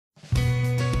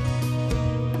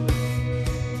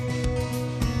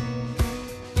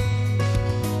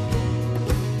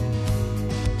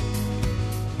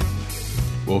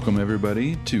Welcome,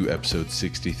 everybody, to episode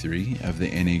 63 of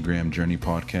the Enneagram Journey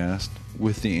podcast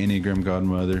with the Enneagram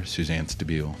Godmother, Suzanne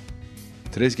Stabile.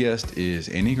 Today's guest is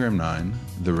Enneagram 9,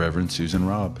 the Reverend Susan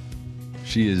Robb.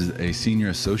 She is a senior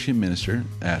associate minister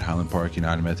at Highland Park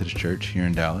United Methodist Church here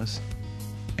in Dallas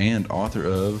and author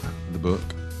of the book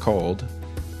called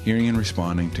Hearing and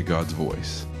Responding to God's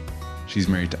Voice. She's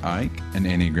married to Ike, an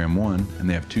Enneagram 1, and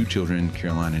they have two children,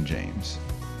 Caroline and James.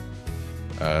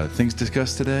 Things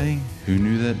discussed today: who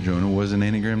knew that Jonah was an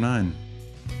Enneagram 9?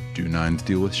 Do 9s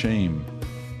deal with shame?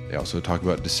 They also talk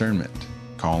about discernment,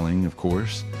 calling, of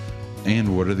course,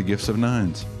 and what are the gifts of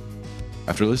 9s?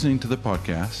 After listening to the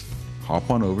podcast,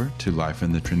 hop on over to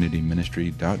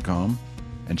lifeinthetrinityministry.com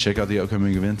and check out the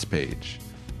upcoming events page.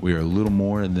 We are a little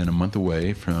more than a month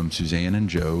away from Suzanne and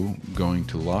Joe going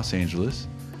to Los Angeles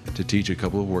to teach a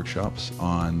couple of workshops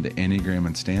on the Enneagram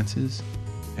and stances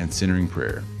and centering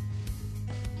prayer.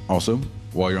 Also,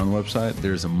 while you're on the website,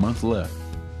 there's a month left,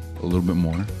 a little bit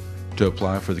more, to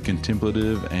apply for the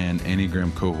contemplative and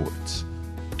Enneagram cohorts.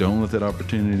 Don't let that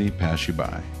opportunity pass you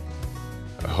by.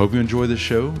 I hope you enjoy this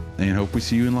show and hope we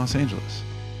see you in Los Angeles.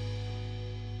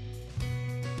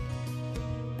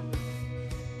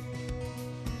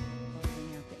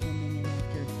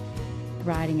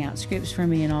 Writing out scripts for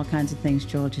me and all kinds of things,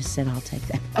 Joel just said, I'll take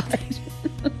that part.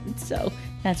 So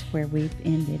that's where we've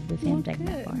ended with him taking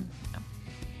that part.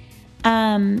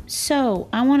 So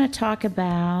I want to talk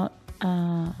about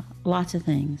lots of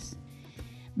things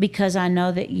because I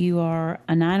know that you are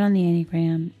a 9 on the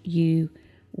Enneagram. You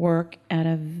work at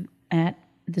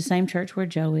the same church where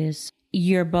Joe is.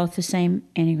 You're both the same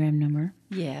Enneagram number.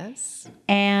 Yes.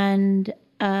 And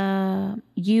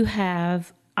you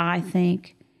have, I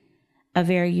think, a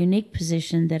very unique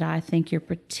position that I think you're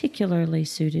particularly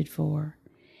suited for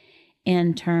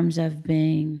in terms of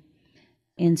being,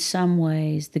 in some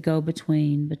ways, the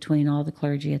go-between between all the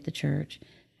clergy at the church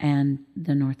and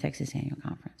the North Texas Annual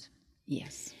Conference.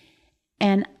 Yes.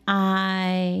 And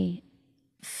I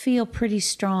feel pretty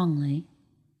strongly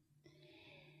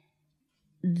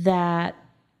that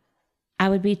I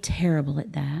would be terrible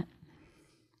at that.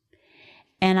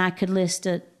 And I could list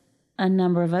a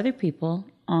number of other people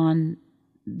on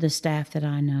the staff that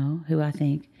I know who I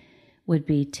think would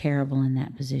be terrible in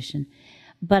that position.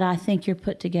 But I think you're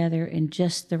put together in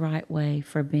just the right way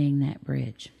for being that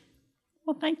bridge.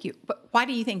 Well, thank you. But why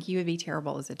do you think you would be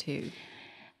terrible as a 2?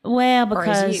 Well, Or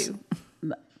as because you?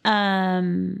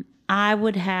 I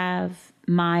would have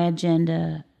my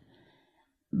agenda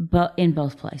in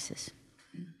both places.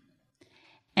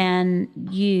 And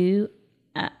you,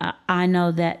 I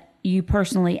know that you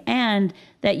personally and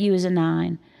that you as a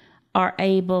 9 are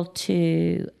able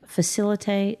to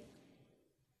facilitate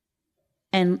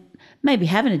and maybe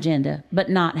have an agenda, but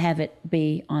not have it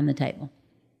be on the table.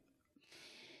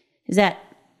 Is that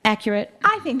accurate?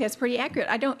 I think that's pretty accurate.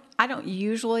 I don't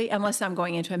usually, unless I'm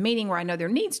going into a meeting where I know there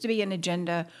needs to be an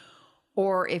agenda,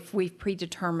 or if we've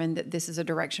predetermined that this is a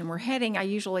direction we're heading, I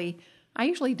usually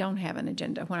don't have an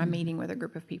agenda when I'm meeting with a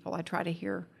group of people. I try to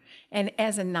hear. And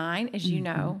as a 9, as you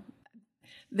know,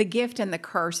 the gift and the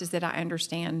curse is that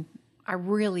I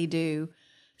really do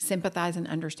sympathize and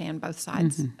understand both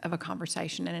sides of a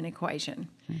conversation and an equation.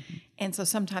 And so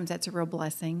sometimes that's a real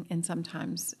blessing, and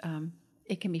sometimes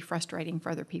it can be frustrating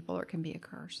for other people, or it can be a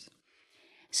curse.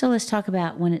 So let's talk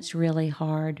about when it's really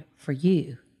hard for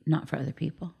you, not for other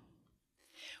people.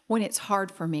 When it's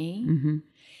hard for me,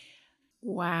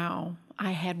 wow, I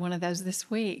had one of those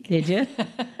this week. Did you?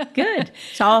 Good.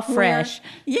 It's all fresh.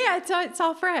 It's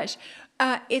all fresh.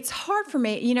 It's hard for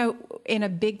me, in a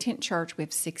big tent church, we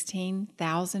have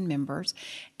 16,000 members.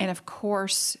 And of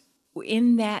course,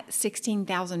 in that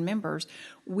 16,000 members,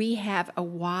 we have a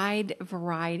wide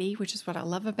variety, which is what I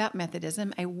love about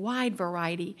Methodism, a wide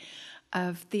variety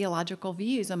of theological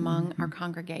views among our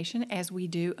congregation, as we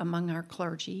do among our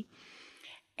clergy.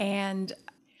 And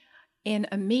in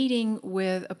a meeting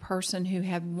with a person who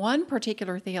had one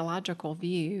particular theological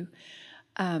view,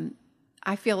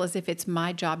 I feel as if it's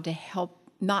my job to help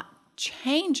not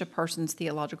change a person's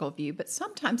theological view, but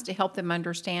sometimes to help them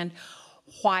understand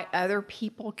why other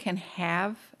people can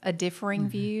have a differing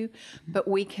view, but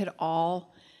we could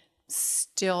all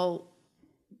still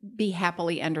be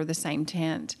happily under the same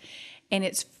tent. And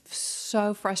it's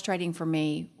so frustrating for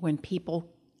me when people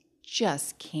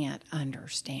just can't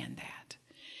understand that,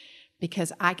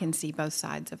 because I can see both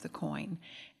sides of the coin.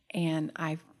 And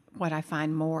what I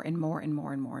find more and more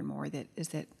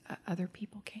that other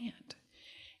people can't.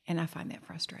 And I find that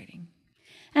frustrating.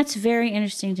 That's very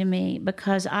interesting to me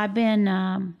because I've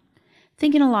been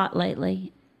thinking a lot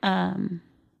lately. You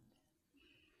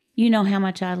know how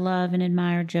much I love and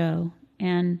admire Joe.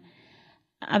 And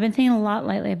I've been thinking a lot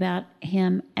lately about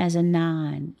him as a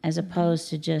 9, as opposed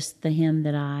to just the him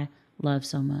that I love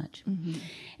so much. Mm-hmm.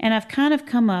 And I've kind of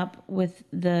come up with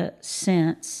the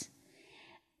sense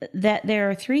that there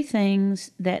are 3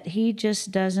 things that he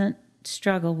just doesn't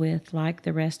struggle with like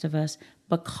the rest of us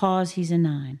because he's a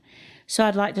 9. So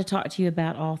I'd like to talk to you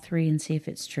about all 3 and see if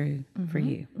it's true for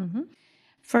you. Mm-hmm.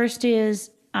 First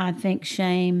is, I think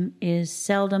shame is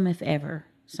seldom, if ever,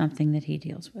 something that he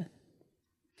deals with.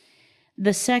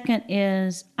 The second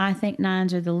is, I think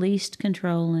 9s are the least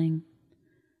controlling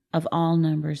of all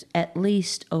numbers, at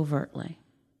least overtly.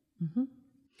 Mm-hmm.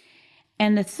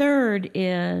 And the third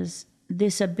is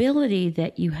this ability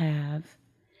that you have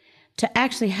to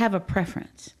actually have a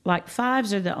preference. Like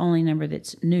 5s are the only number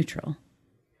that's neutral.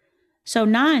 So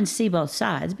 9s see both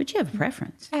sides, but you have a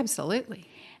preference. Absolutely.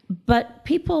 But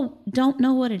people don't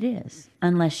know what it is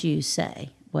unless you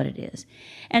say what it is.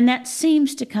 And that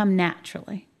seems to come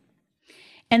naturally.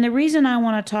 And the reason I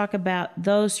want to talk about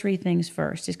those 3 things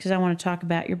first is because I want to talk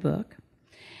about your book.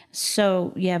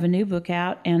 So you have a new book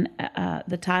out, and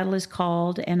the title is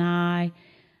called, it's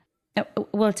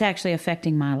actually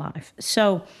affecting my life.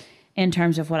 So in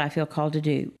terms of what I feel called to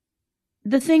do.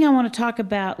 The thing I want to talk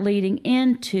about leading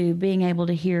into being able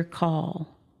to hear call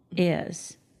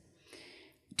is,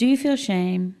 do you feel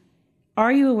shame?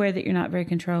 Are you aware that you're not very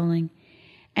controlling?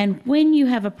 And when you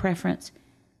have a preference,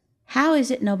 how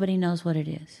is it nobody knows what it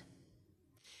is?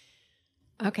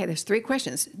 Okay, there's 3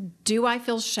 questions. Do I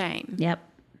feel shame? Yep.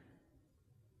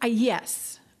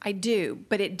 Yes, I do,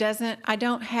 but I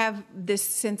don't have this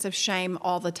sense of shame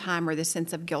all the time or this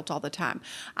sense of guilt all the time.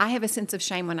 I have a sense of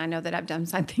shame when I know that I've done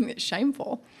something that's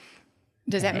shameful.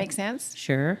 Does that make sense?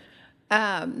 Sure.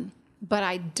 But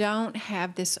I don't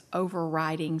have this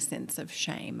overriding sense of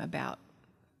shame about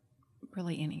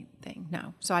really anything,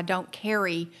 no. So I don't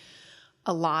carry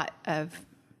a lot of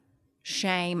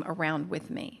shame around with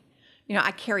me.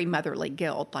 I carry motherly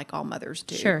guilt like all mothers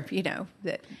do. Sure.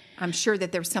 That I'm sure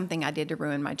that there's something I did to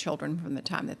ruin my children from the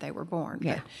time that they were born.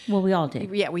 Yeah. Well, we all did.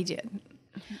 Yeah, we did.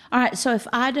 All right. So if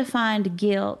I defined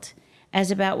guilt as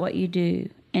about what you do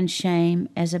and shame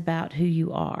as about who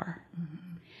you are,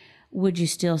 mm-hmm. would you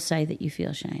still say that you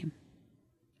feel shame?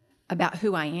 About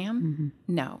who I am?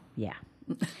 Mm-hmm. No. Yeah.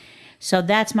 So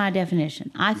that's my definition.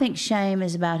 I think shame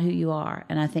is about who you are,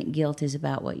 and I think guilt is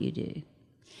about what you do.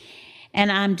 And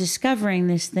I'm discovering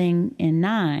this thing in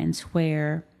 9s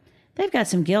where they've got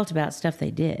some guilt about stuff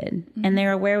they did, mm-hmm. and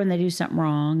they're aware when they do something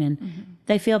wrong, and mm-hmm.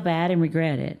 they feel bad and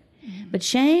regret it. Mm-hmm. But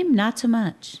shame, not so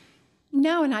much.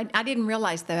 No, and I didn't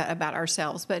realize that about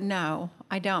ourselves, but no,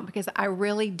 I don't, because I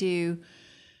really do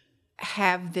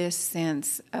have this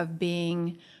sense of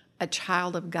being a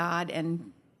child of God,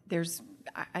 and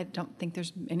I don't think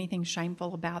there's anything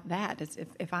shameful about that.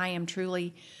 If I am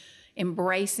truly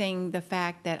embracing the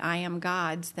fact that I am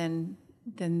God's, then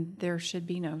there's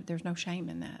no shame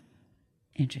in that.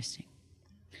 Interesting.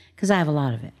 Because I have a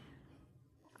lot of it.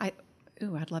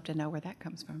 I'd love to know where that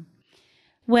comes from.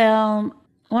 Well,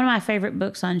 one of my favorite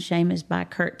books on shame is by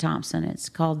Kurt Thompson. It's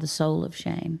called The Soul of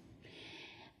Shame.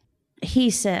 He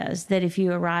says that if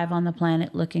you arrive on the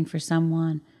planet looking for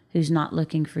someone who's not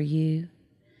looking for you,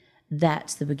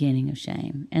 that's the beginning of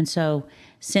shame. And so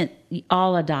since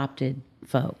all adopted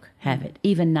folk have it,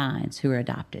 even 9s who are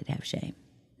adopted have shame.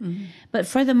 Mm-hmm. But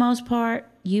for the most part,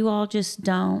 you all just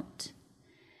don't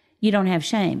have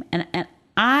shame. And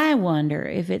I wonder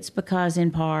if it's because in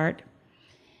part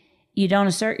you don't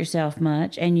assert yourself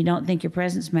much and you don't think your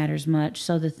presence matters much.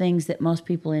 So the things that most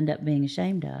people end up being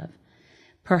ashamed of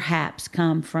perhaps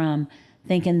come from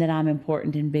thinking that I'm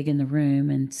important and big in the room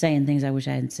and saying things I wish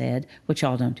I hadn't said, which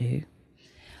y'all don't do.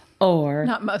 Or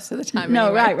not most of the time.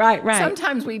 No, anyway. Right.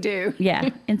 Sometimes we do.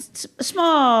 Yeah, in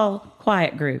small,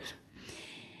 quiet groups.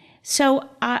 So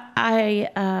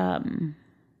I'm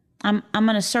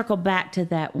going to circle back to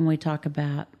that when we talk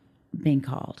about being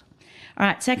called. All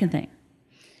right, second thing.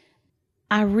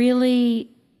 I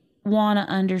really want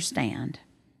to understand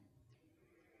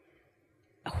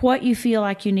what you feel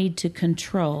like you need to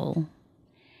control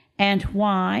and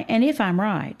why, and if I'm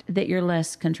right, that you're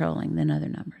less controlling than other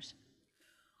numbers.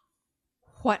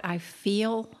 What I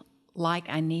feel like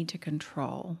I need to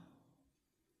control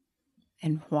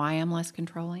and why I'm less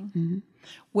controlling? Mm-hmm.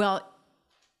 Well,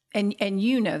 and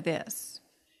you know this.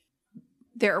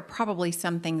 There are probably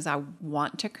some things I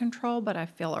want to control, but I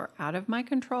feel are out of my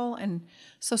control. And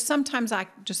so sometimes I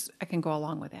can go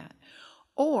along with that.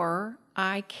 Or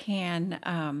I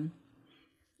can,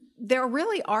 there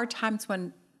really are times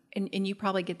when, and you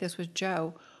probably get this with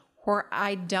Joe, where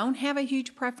I don't have a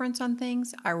huge preference on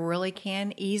things. I really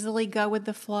can easily go with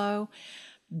the flow.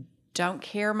 don't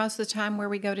care most of the time where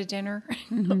we go to dinner.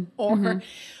 Or,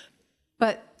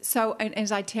 but so, and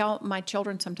as I tell my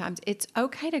children sometimes, it's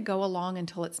okay to go along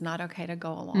until it's not okay to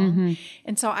go along.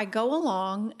 And so I go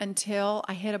along until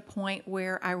I hit a point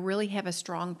where I really have a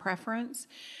strong preference.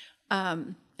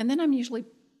 And then I'm usually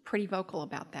pretty vocal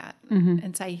about that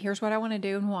and say, here's what I want to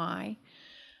do and why.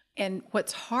 And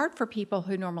what's hard for people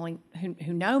who normally,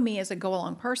 who know me as a go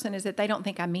along person is that they don't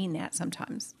think I mean that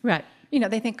sometimes. Right.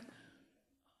 They think,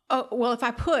 oh, well, if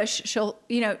I push, she'll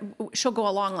go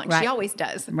along like she always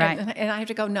does. Right. And I have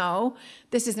to go, no,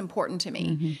 this is important to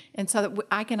me. And so that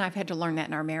Ike and I've had to learn that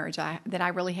in our marriage, that I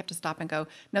really have to stop and go,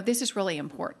 no, this is really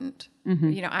important.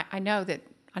 I know that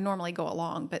I normally go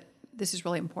along, but this is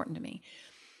really important to me.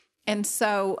 And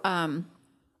so, and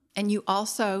you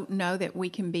also know that we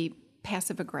can be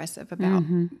passive aggressive about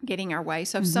getting our way.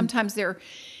 So sometimes there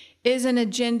is an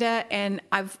agenda and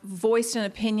I've voiced an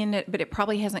opinion, but it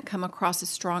probably hasn't come across as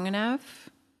strong enough.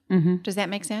 Does that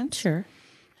make sense? Sure.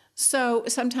 So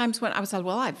sometimes when I was like,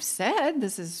 well, I've said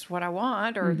this is what I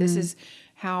want, or this is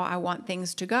how I want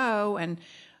things to go.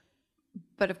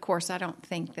 But of course, I don't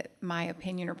think that my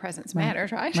opinion or presence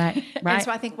matters, right? Right. And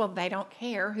so I think, well, they don't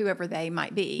care, whoever they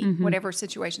might be, whatever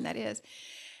situation that is.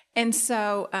 And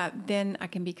so then I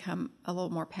can become a little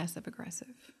more passive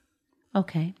aggressive.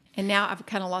 Okay. And now I've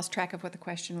kind of lost track of what the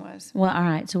question was. Well, all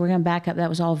right. So we're going to back up. That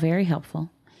was all very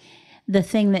helpful. The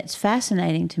thing that's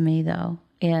fascinating to me, though,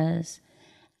 is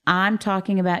I'm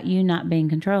talking about you not being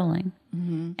controlling,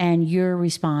 and you're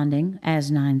responding, as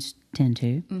nines tend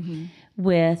to,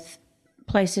 with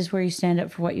places where you stand up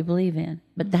for what you believe in.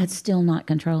 But that's still not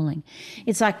controlling.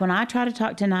 It's like when I try to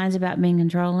talk to nines about being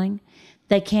controlling,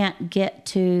 they can't get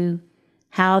to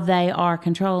how they are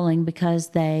controlling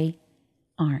because they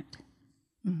aren't.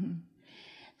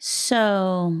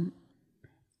 So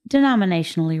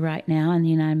denominationally right now in the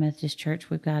United Methodist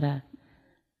Church, we've got a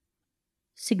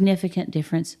significant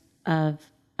difference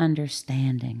of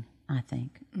understanding, I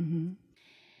think.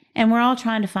 And we're all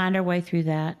trying to find our way through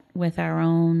that with our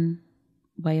own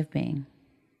way of being.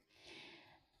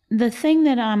 The thing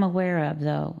that I'm aware of,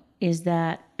 though, is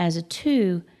that as a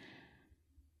 2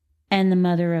 and the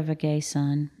mother of a gay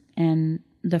son and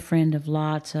the friend of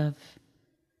lots of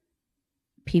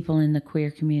people in the queer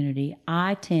community,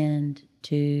 I tend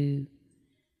to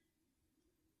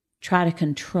try to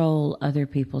control other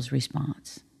people's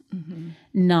response,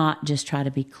 not just try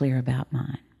to be clear about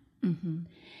mine.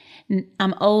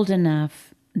 I'm old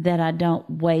enough that I don't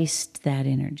waste that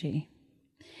energy.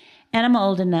 And I'm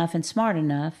old enough and smart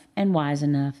enough and wise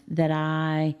enough that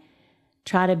I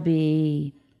try to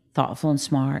be thoughtful and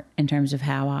smart in terms of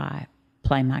how I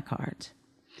play my cards,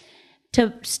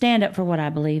 to stand up for what I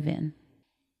believe in.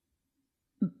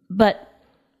 But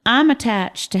I'm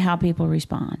attached to how people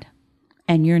respond,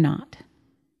 and you're not.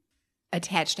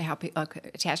 Attached to how people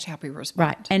respond.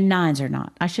 Right, and nines are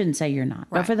not. I shouldn't say you're not.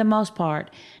 Right. But for the most part,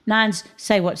 nines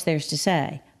say what's theirs to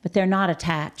say, but they're not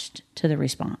attached to the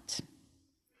response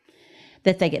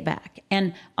that they get back.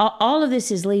 And all of this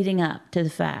is leading up to the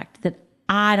fact that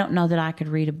I don't know that I could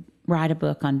write a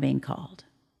book on being called.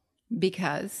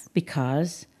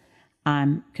 Because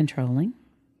I'm controlling.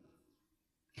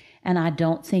 And I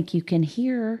don't think you can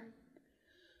hear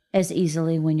as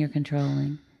easily when you're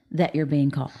controlling that you're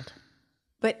being called.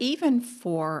 But even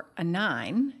for a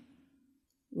 9,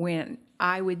 when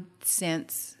I would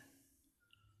sense,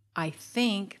 I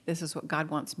think this is what God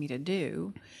wants me to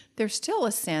do, there's still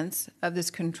a sense of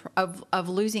this control, of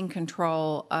losing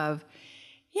control of,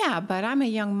 yeah, but I'm a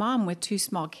young mom with 2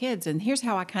 small kids, and here's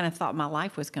how I kind of thought my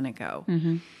life was going to go.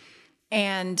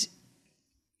 And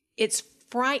it's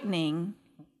frightening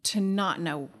to not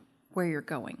know where you're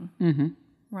going,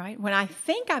 right? When I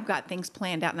think I've got things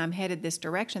planned out and I'm headed this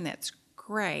direction, that's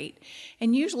great.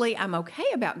 And usually I'm okay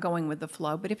about going with the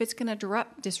flow, but if it's going to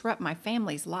disrupt my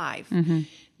family's life,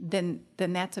 then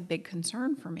that's a big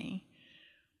concern for me.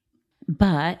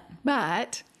 But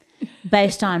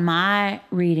based on my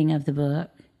reading of the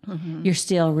book, you're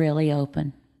still really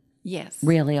open. Yes.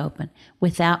 Really open,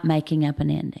 without making up an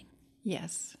ending.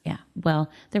 Yes. Yeah. Well,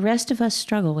 the rest of us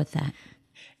struggle with that.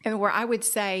 And where I would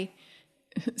say,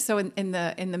 so in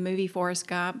the movie Forrest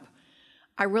Gump,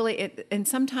 and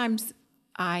sometimes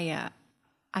I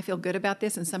feel good about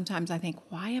this, and sometimes I think,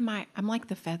 I'm like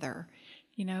the feather,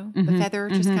 the feather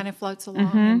just kind of floats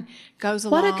along and goes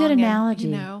along. What a good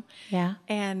analogy. Yeah.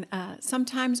 And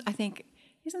sometimes I think,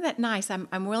 isn't that nice?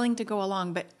 I'm willing to go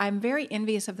along, but I'm very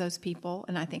envious of those people,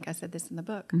 and I think I said this in the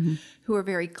book, who are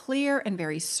very clear and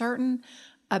very certain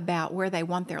about where they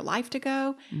want their life to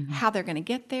go, how they're going to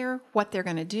get there, what they're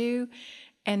going to do.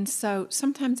 And so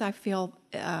sometimes I feel,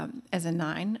 as a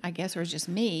 9, I guess, or it's just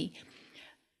me,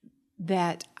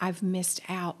 that I've missed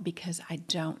out because I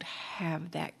don't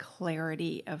have that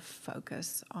clarity of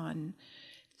focus on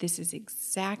this is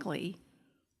exactly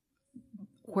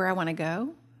where I want to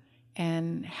go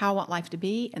and how I want life to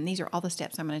be, and these are all the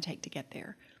steps I'm going to take to get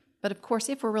there. But of course,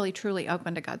 if we're really truly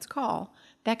open to God's call,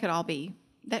 that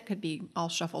could be all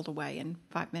shuffled away in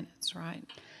 5 minutes, right?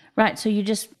 Right. So you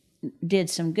just did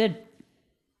some good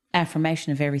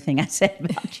affirmation of everything I said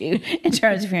about you in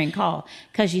terms of hearing call.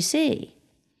 Because you see,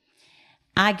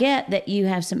 I get that you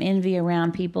have some envy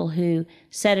around people who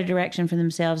set a direction for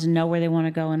themselves and know where they want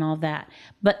to go and all that.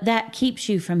 But that keeps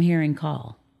you from hearing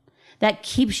call. That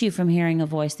keeps you from hearing a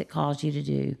voice that calls you to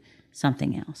do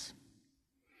something else.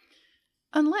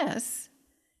 Unless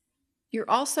you're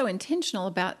also intentional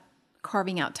about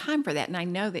carving out time for that. And I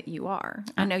know that you are.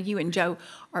 I know you and Joe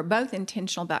are both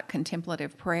intentional about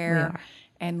contemplative prayer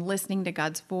and listening to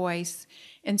God's voice.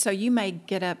 And so you may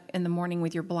get up in the morning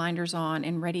with your blinders on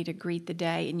and ready to greet the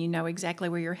day, and you know exactly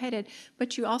where you're headed,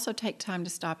 but you also take time to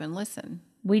stop and listen.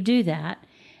 We do that,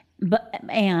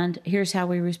 and here's how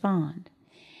we respond.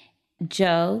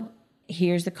 Joe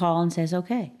hears the call and says,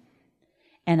 okay,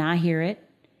 and I hear it,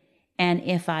 and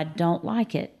if I don't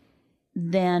like it,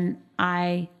 then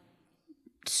I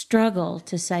struggle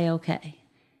to say okay.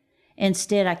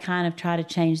 Instead, I kind of try to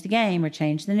change the game or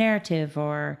change the narrative,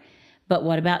 but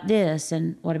what about this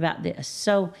and what about this?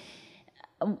 So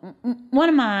one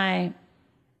of my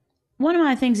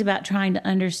things about trying to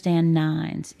understand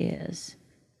 9s is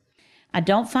I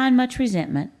don't find much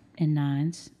resentment in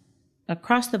 9s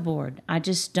across the board. I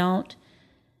just don't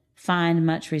find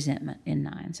much resentment in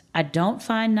 9s. I don't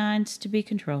find 9s to be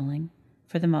controlling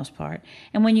for the most part.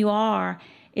 And when you are,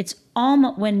 it's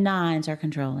almost, when 9s are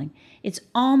controlling, it's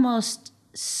almost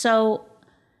so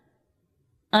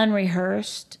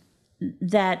unrehearsed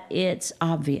that it's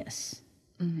obvious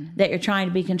that you're trying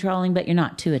to be controlling, but you're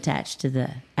not too attached to the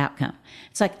outcome.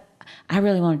 It's like, I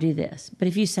really want to do this, but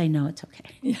if you say no, it's okay.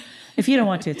 Yeah. If you don't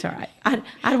want to, it's all right. I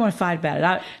don't want to fight about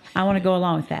it. I want to go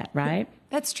along with that, right?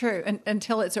 That's true,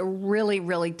 until it's a really,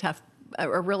 really tough,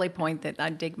 a really point that I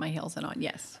dig my heels in on,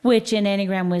 yes. Which in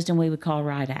Enneagram wisdom we would call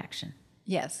right action.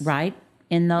 Yes. Right?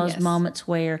 In those moments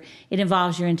where it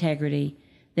involves your integrity,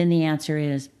 then the answer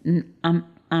is, I'm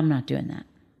not doing that.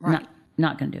 Right.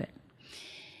 Not going to do it.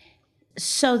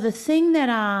 So the thing that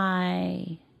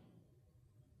I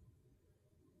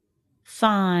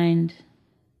find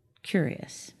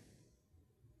curious,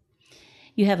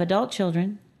 you have adult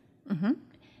children,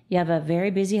 you have a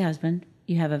very busy husband,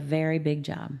 you have a very big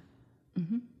job.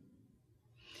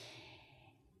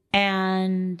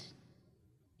 And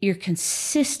you're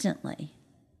consistently,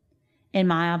 in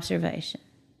my observation,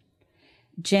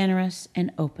 generous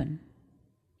and open.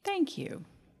 Thank you.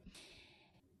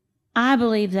 I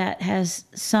believe that has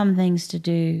some things to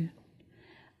do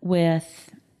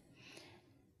with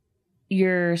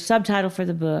your subtitle for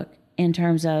the book in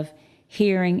terms of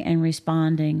hearing and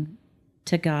responding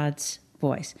to God's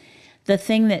voice. The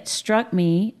thing that struck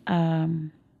me,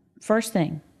 first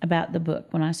thing about the book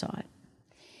when I saw it,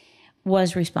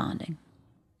 was responding.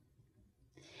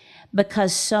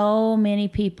 Because so many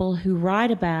people who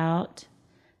write about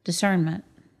discernment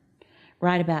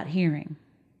write about hearing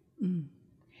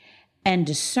and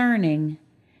discerning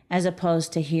as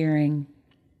opposed to hearing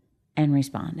and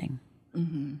responding.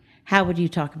 How would you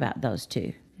talk about those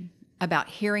two? About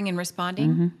hearing and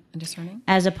responding and discerning?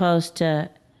 As opposed to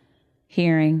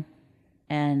hearing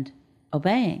and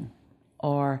obeying,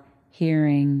 or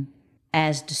hearing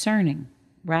as discerning,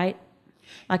 right?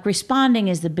 Like responding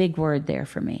is the big word there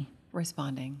for me.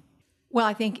 Responding. Well,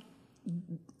 I think,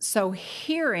 so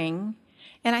hearing,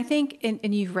 and I think,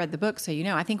 and you've read the book, so you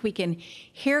know, I think we can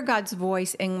hear God's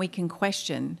voice and we can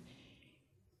question,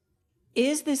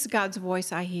 is this God's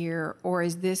voice I hear, or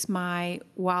is this my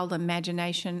wild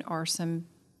imagination or some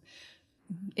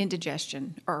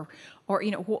indigestion, or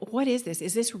you know, what is this?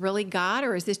 Is this really God,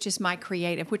 or is this just my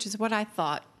creative, which is what I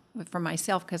thought for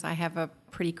myself, because I have a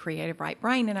pretty creative right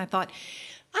brain, and I thought,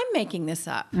 I'm making this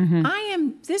up.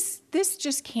 This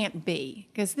just can't be,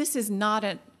 because this is not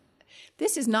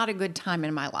a good time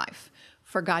in my life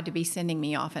for God to be sending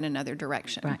me off in another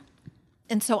direction. Right.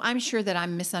 And so I'm sure that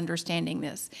I'm misunderstanding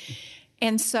this.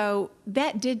 And so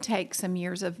that did take some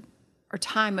years or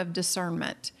time of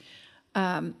discernment.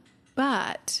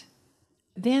 But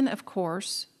then, of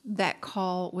course, that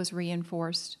call was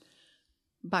reinforced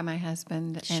by my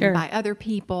husband and by other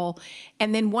people.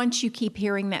 And then once you keep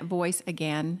hearing that voice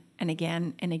again and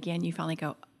again and again, you finally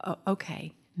go, oh,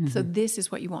 okay, so this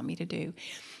is what you want me to do.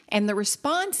 And the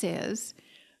response is,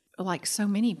 like so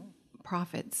many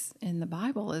prophets in the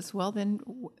Bible is, well, then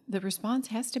the response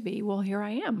has to be, well, here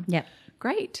I am. Yeah.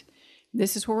 Great.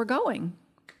 This is where we're going.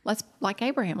 Let's, like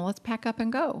Abraham, let's pack up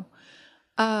and go.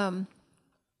 And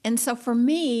so for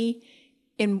me,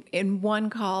 in one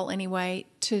call anyway,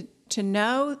 to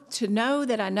know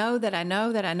that I know that I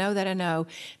know that I know that I know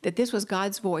that this was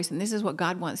God's voice and this is what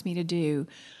God wants me to do,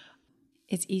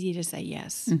 it's easy to say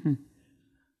yes. Mm-hmm.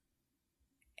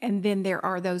 And then there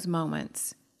are those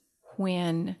moments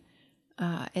when,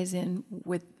 as in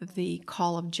with the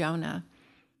call of Jonah,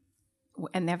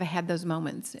 and I've had those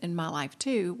moments in my life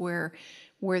too, where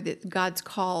God's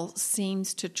call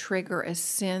seems to trigger a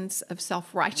sense of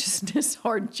self-righteousness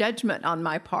or judgment on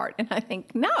my part. And I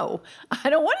think, no,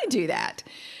 I don't want to do that.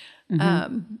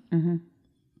 Mm-hmm.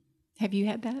 Have you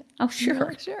had that? Oh, sure.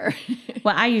 No, sure.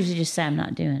 Well, I usually just say I'm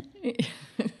not doing it.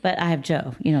 But I have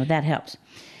Joe. That helps.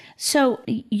 So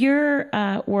you're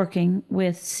working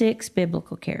with 6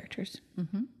 biblical characters.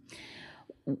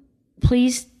 Mm-hmm.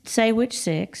 Please say which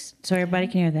 6 so everybody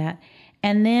can hear that.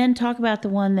 And then talk about the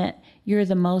one that you're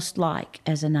the most like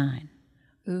as a 9.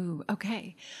 Ooh,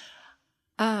 okay.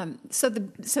 So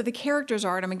the characters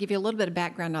are, and I'm going to give you a little bit of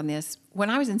background on this.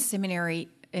 When I was in seminary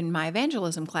in my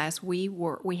evangelism class, we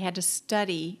had to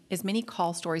study as many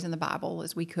call stories in the Bible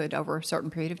as we could over a certain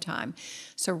period of time.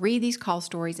 So read these call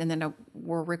stories, and then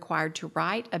we're required to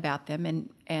write about them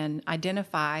and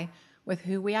identify with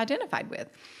who we identified with.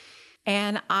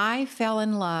 And I fell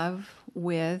in love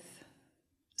with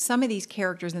some of these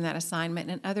characters in that assignment,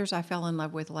 and others I fell in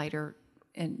love with later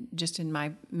and just in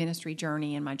my ministry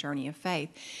journey and my journey of faith.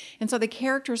 And so the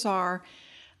characters are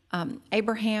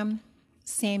Abraham,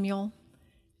 Samuel,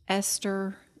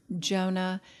 Esther,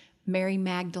 Jonah, Mary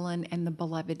Magdalene, and the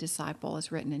beloved disciple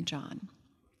as written in John.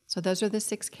 So those are the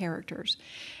 6 characters.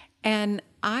 And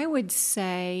I would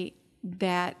say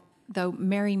that though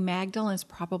Mary Magdalene is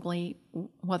probably,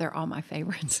 well, they're all my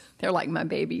favorites. They're like my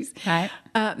babies. Right.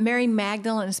 Mary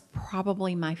Magdalene is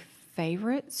probably my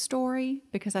favorite story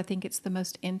because I think it's the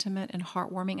most intimate and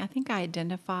heartwarming. I think I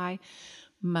identify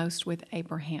most with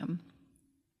Abraham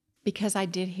because I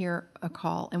did hear a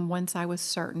call, and once I was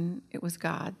certain it was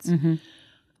God's, mm-hmm.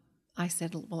 I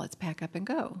said, well, let's pack up and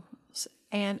go.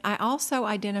 And I also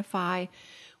identify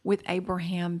with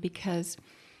Abraham because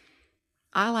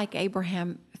I, like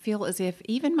Abraham, feel as if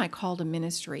even my call to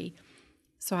ministry,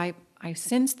 so I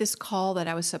sensed this call that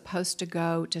I was supposed to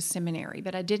go to seminary,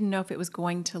 but I didn't know if it was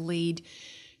going to lead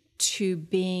to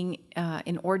being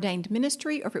in ordained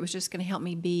ministry or if it was just going to help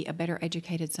me be a better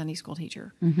educated Sunday school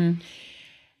teacher. Mm-hmm.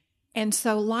 And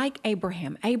so like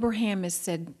Abraham has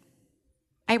said,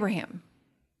 Abraham,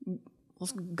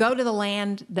 let's go to the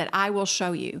land that I will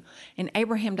show you. And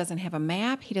Abraham doesn't have a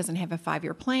map. He doesn't have a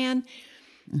 5-year plan.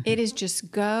 Mm-hmm. It is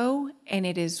just go, and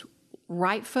it is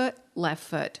right foot, left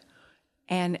foot.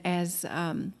 And as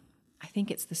I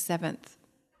think it's the 7th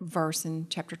verse in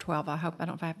chapter 12. I don't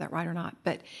know if I have that right or not,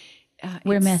 but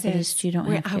we're Methodist. You don't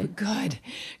have to. Oh,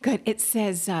 good. It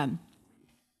says,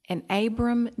 and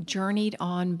Abram journeyed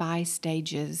on by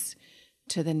stages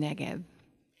to the Negev.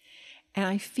 And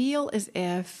I feel as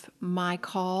if my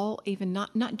call, even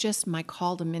not just my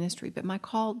call to ministry, but my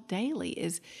call daily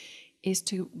is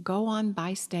to go on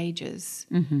by stages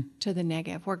mm-hmm. to the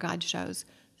Negev, where God shows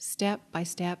step by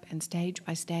step and stage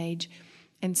by stage.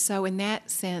 And so in that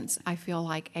sense, I feel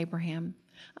like Abraham.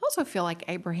 I also feel like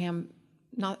Abraham,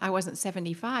 I wasn't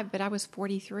 75, but I was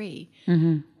 43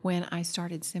 mm-hmm. when I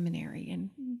started seminary.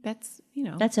 And that's,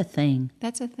 That's a thing.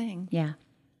 That's a thing. Yeah.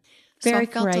 Very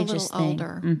so I felt courageous a little thing.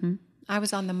 Older. Mm-hmm. I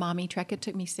was on the mommy track. It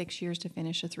took me 6 years to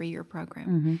finish a 3-year program.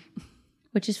 Mm-hmm.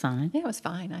 Which is fine. Yeah, it was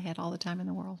fine. I had all the time in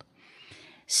the world.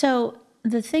 So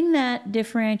the thing that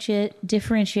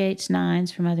differentiates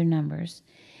 9s from other numbers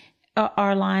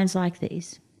are lines like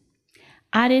these.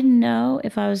 I didn't know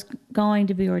if I was going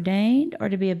to be ordained or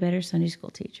to be a better Sunday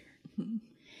school teacher. Mm-hmm.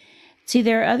 See,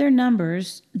 there are other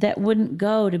numbers that wouldn't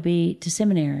go to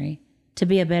seminary to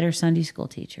be a better Sunday school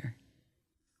teacher.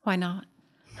 Why not?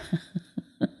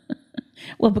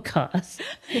 Well, because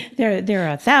there are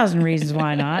 1,000 reasons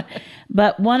why not,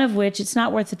 but one of which, it's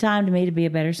not worth the time to me to be a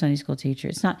better Sunday school teacher.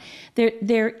 It's not.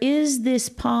 There is this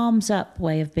palms up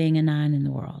way of being a 9 in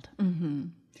the world mm-hmm.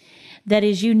 that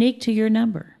is unique to your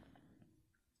number.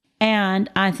 And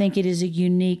I think it is a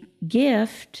unique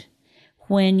gift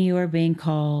when you are being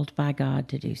called by God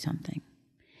to do something,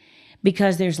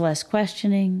 because there's less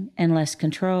questioning and less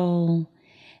control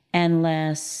and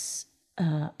less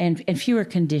and fewer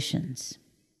conditions.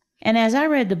 And as I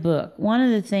read the book, one of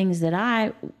the things that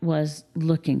I was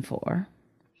looking for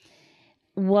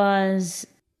was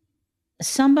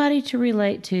somebody to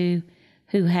relate to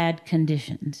who had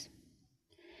conditions.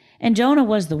 And Jonah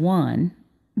was the one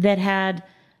that had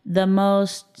the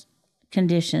most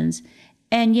conditions.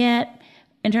 And yet,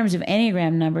 in terms of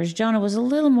Enneagram numbers, Jonah was a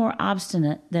little more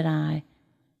obstinate than I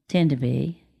tend to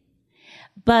be.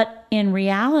 But in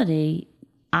reality,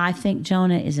 I think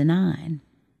Jonah is a 9.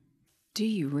 Do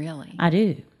you really? I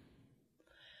do.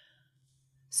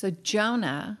 So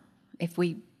Jonah, if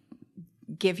we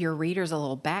give your readers a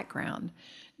little background,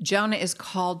 Jonah is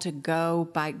called to go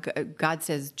by, God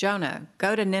says, Jonah,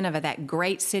 go to Nineveh, that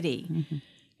great city,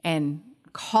 and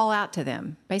call out to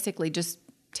them. Basically, just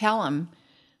tell them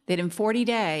that in 40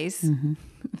 days,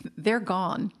 they're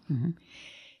gone.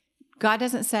 God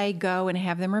doesn't say go and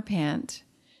have them repent.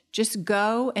 Just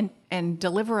go and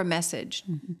deliver a message.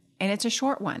 And it's a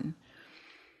short one.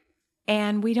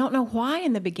 And we don't know why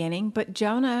in the beginning, but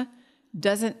Jonah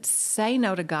doesn't say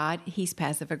no to God. He's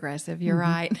passive aggressive. You're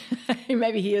right.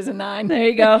 Maybe he is a 9. There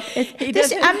you go.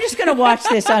 I'm just going to watch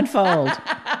this unfold. Oh,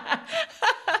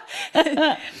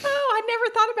 I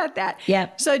never thought about that.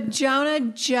 Yep. So Jonah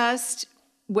just,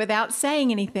 without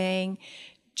saying anything,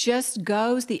 just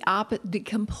goes the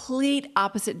complete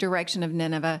opposite direction of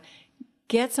Nineveh,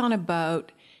 gets on a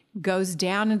boat, goes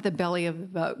down into the belly of the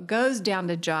boat, goes down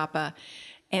to Joppa,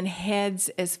 and heads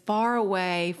as far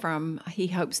away from, he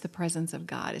hopes, the presence of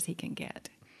God as he can get.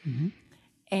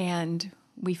 And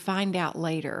we find out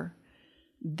later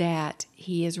that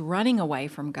he is running away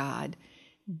from God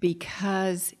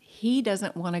because he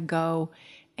doesn't want to go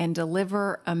and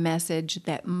deliver a message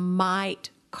that might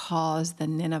cause the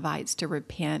Ninevites to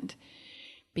repent,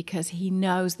 because he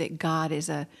knows that God is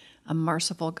a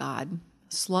merciful God,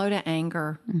 slow to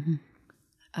anger,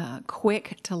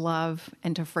 quick to love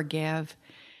and to forgive.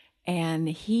 And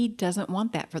he doesn't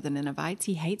want that for the Ninevites.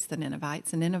 He hates the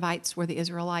Ninevites. The Ninevites were the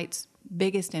Israelites'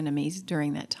 biggest enemies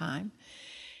during that time.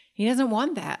 He doesn't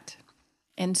want that.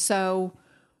 And so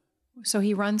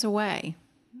he runs away.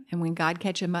 And when God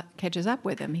catches up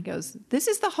with him, he goes, this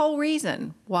is the whole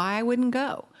reason why I wouldn't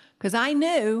go. Because I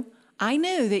knew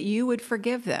that you would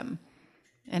forgive them.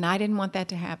 And I didn't want that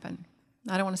to happen.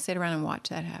 I don't want to sit around and watch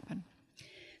that happen.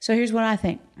 So here's what I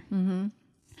think.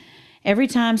 Every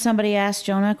time somebody asks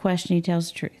Jonah a question, he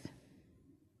tells the truth.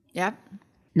 Yep.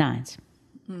 9s.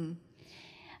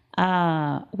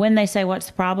 When they say, what's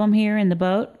the problem here in the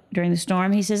boat during the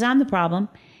storm? He says, I'm the problem.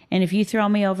 And if you throw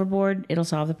me overboard, it'll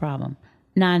solve the problem.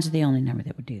 9s are the only number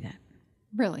that would do that.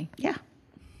 Really? Yeah.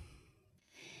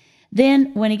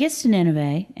 Then when he gets to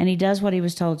Nineveh and he does what he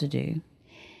was told to do,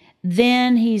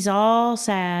 then he's all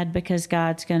sad because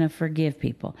God's going to forgive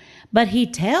people. But he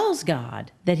tells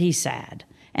God that he's sad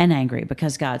and angry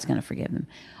because God's going to forgive them.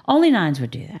 Only 9s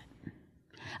would do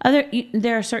that.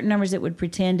 There are certain numbers that would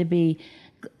pretend to be,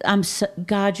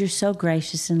 God, you're so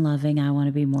gracious and loving, I want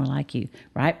to be more like you,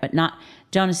 right? But not,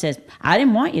 Jonah says, I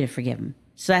didn't want you to forgive him.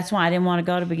 So that's why I didn't want to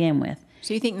go to begin with.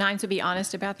 So you think 9s would be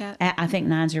honest about that? I think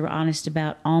 9s are honest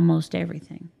about almost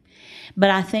everything. But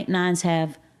I think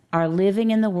 9s are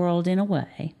living in the world in a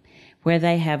way where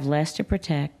they have less to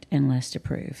protect and less to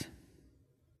prove.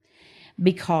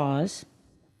 Because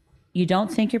you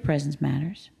don't think your presence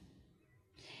matters.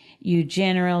 You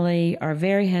generally are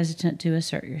very hesitant to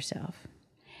assert yourself.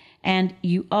 And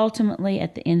you ultimately,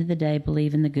 at the end of the day,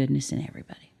 believe in the goodness in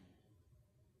everybody.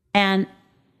 And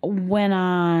when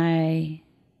I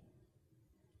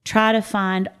try to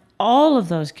find all of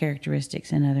those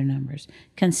characteristics in other numbers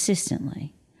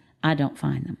consistently, I don't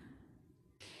find them.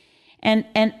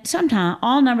 And sometimes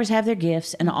all numbers have their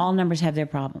gifts and all numbers have their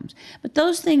problems. But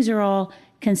those things are all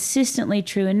consistently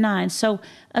true in 9. So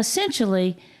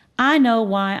essentially, I know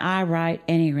why I write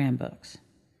Enneagram books.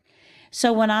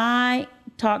 So when I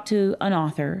talk to an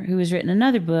author who has written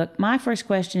another book, my first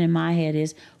question in my head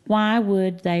is, why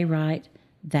would they write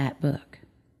that book?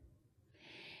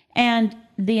 And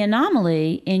the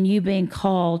anomaly in you being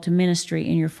called to ministry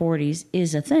in your 40s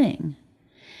is a thing.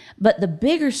 But the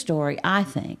bigger story, I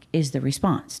think, is the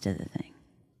response to the thing.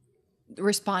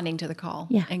 Responding to the call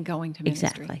and going to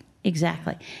ministry.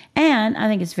 Exactly. And I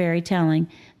think it's very telling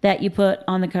that you put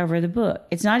on the cover of the book,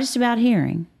 it's not just about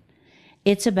hearing,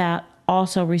 it's about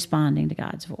also responding to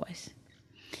God's voice.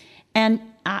 And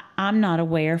I'm not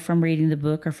aware from reading the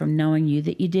book or from knowing you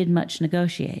that you did much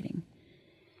negotiating.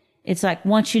 It's like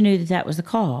once you knew that was the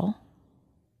call.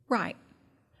 Right.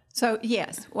 So,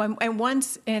 yes. And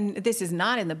once, and this is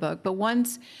not in the book, but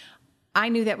once I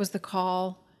knew that was the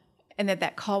call and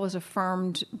that call was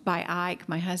affirmed by Ike,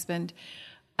 my husband,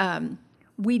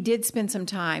 we did spend some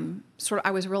time,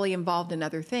 I was really involved in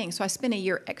other things. So I spent a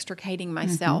year extricating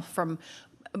myself from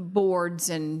boards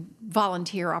and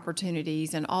volunteer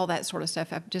opportunities and all that sort of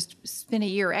stuff. I've just spent a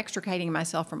year extricating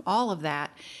myself from all of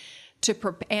that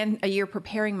and a year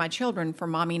preparing my children for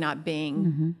mommy not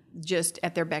being just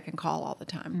at their beck and call all the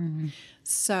time.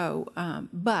 So,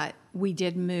 but we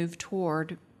did move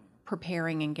toward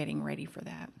preparing and getting ready for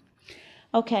that.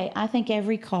 Okay, I think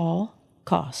every call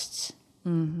costs.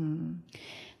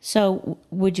 So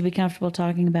would you be comfortable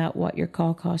talking about what your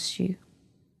call costs you?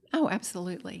 Oh,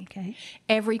 absolutely. Okay.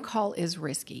 Every call is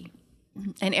risky,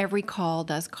 and every call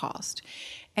does cost.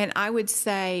 And I would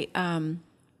say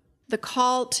the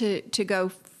call to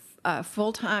go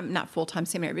full-time, not full-time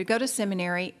seminary, but go to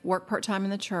seminary, work part-time in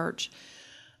the church,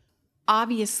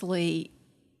 obviously,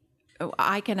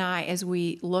 Ike and I, as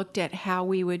we looked at how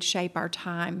we would shape our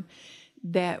time,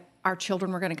 that our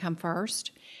children were going to come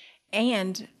first.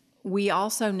 And we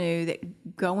also knew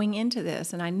that going into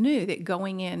this, and I knew that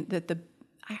going in, that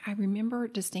I remember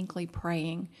distinctly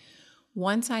praying,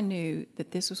 once I knew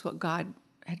that this was what God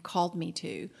had called me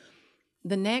to,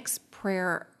 the next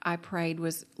prayer I prayed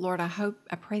was, Lord, I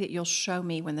pray that you'll show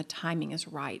me when the timing is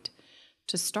right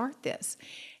to start this.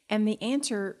 And the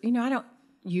answer, I don't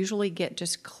usually get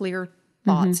just clear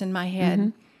thoughts in my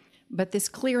head, but this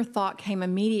clear thought came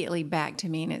immediately back to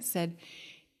me, and it said,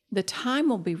 the time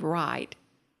will be right.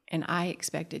 And I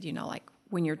expected, like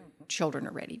when your children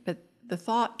are ready. But the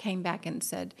thought came back and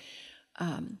said,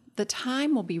 the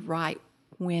time will be right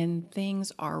when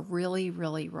things are really,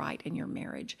 really right in your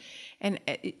marriage. And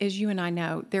as you and I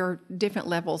know, there are different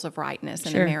levels of rightness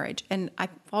in a marriage. And I've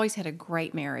always had a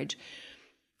great marriage.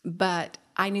 But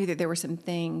I knew that there were some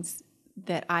things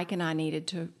that Ike and I needed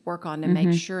to work on to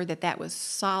make sure that that was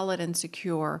solid and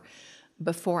secure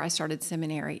before I started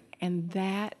seminary. And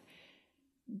that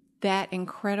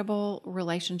incredible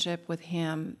relationship with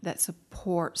him, that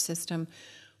support system,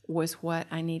 was what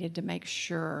I needed to make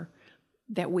sure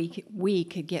that we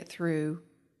could get through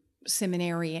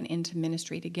seminary and into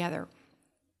ministry together.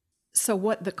 So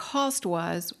what the cost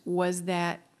was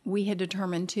that we had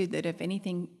determined too that if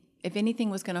anything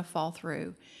was going to fall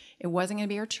through, it wasn't going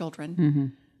to be our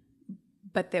children,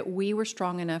 but that we were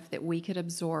strong enough that we could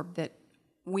absorb, that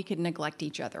we could neglect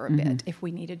each other a bit if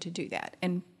we needed to do that,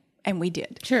 and we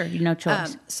did. Sure, no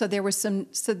choice. So there was some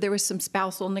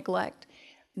spousal neglect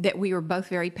that we were both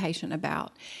very patient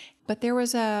about, but there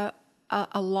was a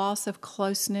loss of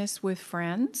closeness with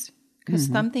friends, because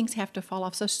some things have to fall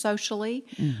off. So socially,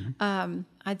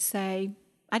 I'd say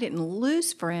I didn't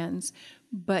lose friends,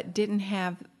 but didn't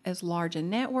have as large a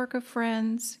network of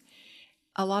friends.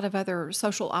 A lot of other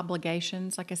social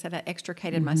obligations. Like I said, I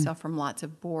extricated myself from lots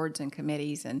of boards and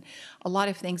committees, and a lot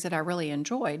of things that I really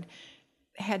enjoyed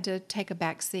had to take a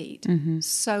back seat.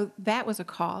 So that was a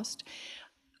cost.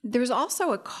 There's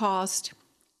also a cost,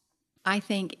 I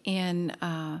think, in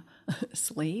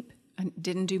sleep. I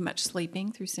didn't do much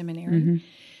sleeping through seminary.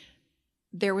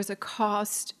 There was a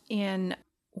cost in,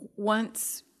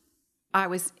 once I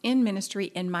was in ministry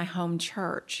in my home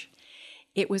church,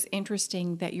 it was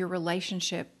interesting that your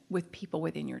relationship with people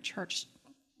within your church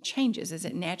changes, as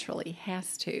it naturally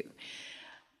has to.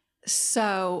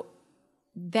 So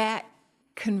that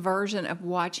conversion of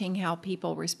watching how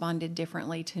people responded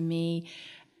differently to me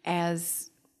as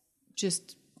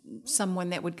just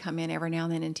someone that would come in every now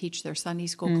and then and teach their Sunday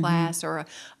school class, or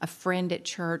a friend at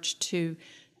church, to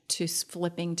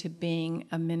flipping to being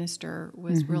a minister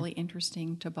was really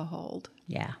interesting to behold.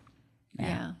 Yeah.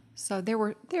 So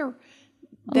those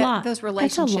That's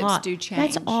relationships a lot. do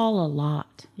change. That's all a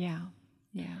lot. Yeah.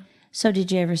 So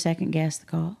did you ever second guess the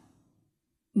call?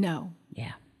 No.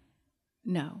 Yeah.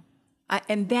 No.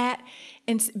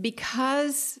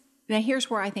 Because, now here's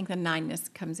where I think the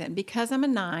nineness comes in. Because I'm a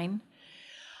 9,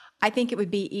 I think it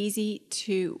would be easy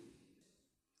to,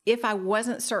 if I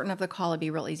wasn't certain of the call, it'd be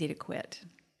real easy to quit.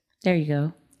 There you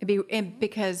go.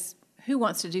 Because who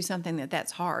wants to do something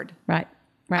that's hard? Right.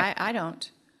 I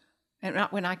don't. And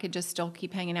not when I could just still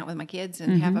keep hanging out with my kids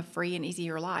and have a free and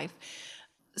easier life.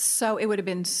 So it would have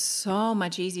been so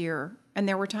much easier. And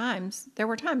there were times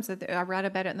that I write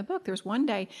about it in the book. There was one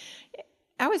day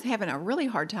I was having a really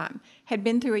hard time. Had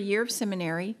been through a year of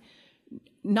seminary,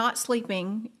 not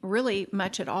sleeping really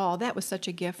much at all. That was such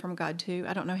a gift from God too.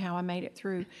 I don't know how I made it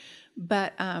through.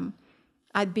 But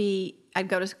I'd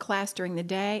go to class during the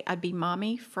day. I'd be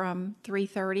mommy from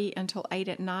 3:30 until 8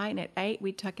 at night. And at 8,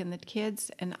 we'd tuck in the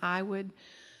kids, and I would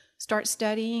start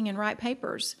studying and write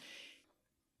papers.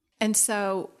 And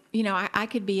so, I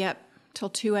could be up till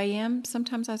 2 a.m.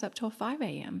 Sometimes I was up till 5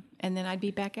 a.m. And then I'd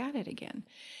be back at it again.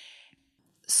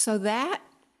 So that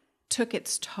took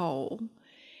its toll.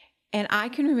 And I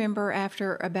can remember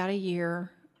after about a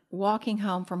year walking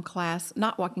from class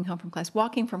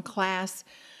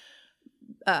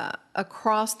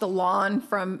across the lawn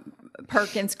from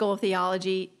Perkins School of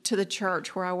Theology to the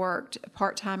church where I worked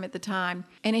part-time at the time.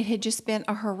 And it had just been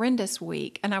a horrendous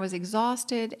week. And I was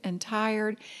exhausted and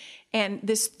tired. And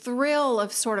this thrill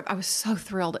of I was so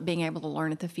thrilled at being able to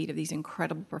learn at the feet of these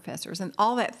incredible professors. And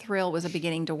all that thrill was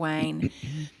beginning to wane.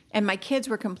 And my kids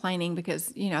were complaining because,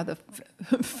 the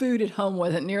food at home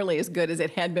wasn't nearly as good as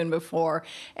it had been before.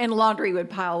 And laundry would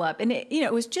pile up. And,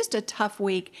 it was just a tough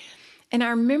week. And I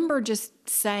remember just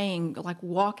saying,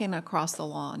 walking across the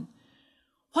lawn,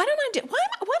 why do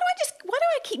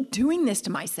I keep doing this to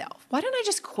myself? Why don't I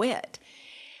just quit?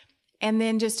 And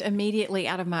then just immediately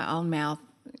out of my own mouth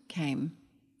came,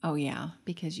 oh yeah,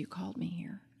 because you called me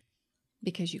here.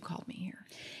 Because you called me here.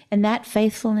 And that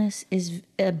faithfulness is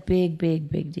a big, big,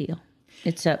 big deal.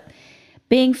 It's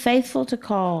being faithful to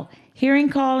call. Hearing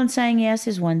call and saying yes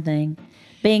is one thing.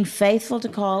 Being faithful to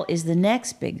call is the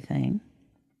next big thing.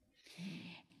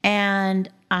 And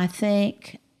I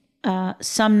think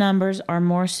some numbers are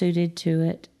more suited to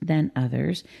it than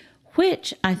others,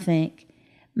 which I think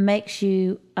makes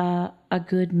you a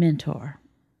good mentor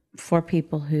for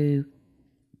people who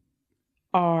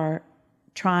are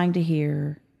trying to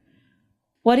hear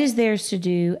what is theirs to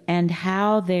do and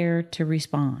how they're to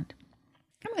respond.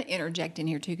 I'm going to interject in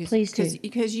here too, Please do.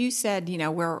 Because you said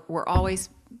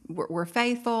we're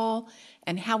faithful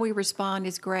and how we respond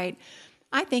is great.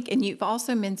 I think, and you've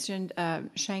also mentioned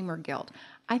shame or guilt.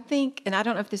 I think, and I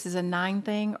don't know if this is a 9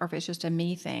 thing or if it's just a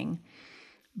me thing,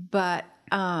 but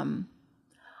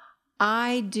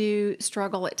I do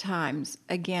struggle at times,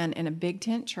 again, in a big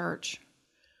tent church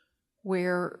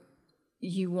where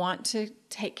you want to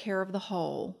take care of the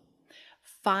whole,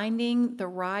 finding the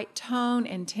right tone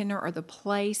and tenor or the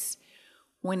place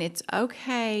when it's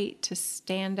okay to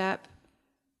stand up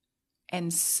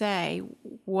and say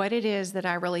what it is that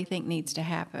I really think needs to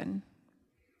happen,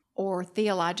 or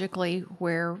theologically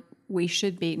where we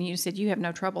should be. And you said you have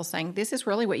no trouble saying this is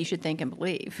really what you should think and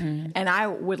believe. Mm-hmm. And I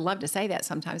would love to say that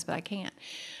sometimes, but I can't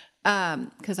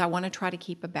because I want to try to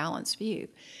keep a balanced view.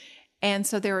 And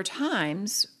so there are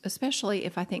times, especially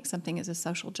if I think something is a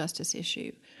social justice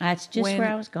issue. That's just where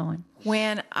I was going.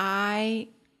 When I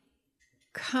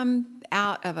come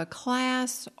out of a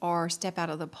class or step out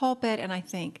of the pulpit and I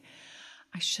think,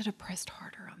 I should have pressed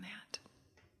harder on that.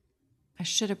 I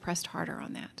should have pressed harder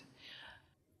on that.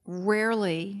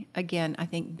 Rarely, again, I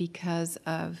think because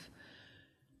of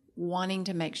wanting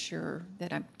to make sure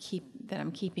that I'm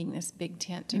keeping this big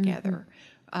tent together.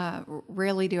 Mm-hmm.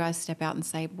 Rarely do I step out and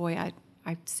say, boy,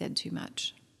 I said too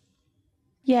much.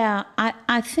 Yeah,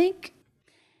 I think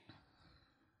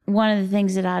one of the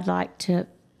things that I'd like to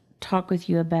talk with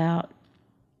you about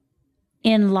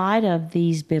in light of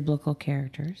these biblical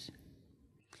characters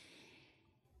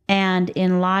and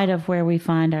in light of where we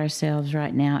find ourselves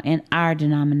right now in our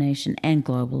denomination and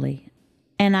globally,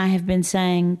 and I have been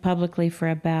saying publicly for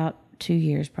about 2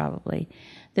 years probably,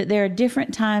 that there are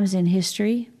different times in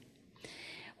history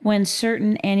when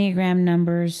certain Enneagram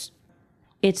numbers,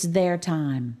 it's their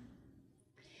time.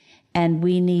 And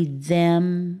we need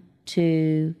them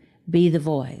to be the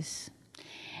voice.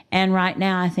 And right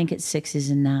now, I think it's 6s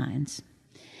and 9s.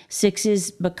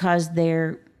 6s because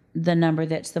they're the number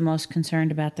that's the most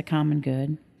concerned about the common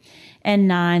good.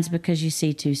 And 9s because you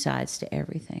see 2 sides to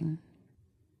everything.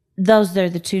 Those are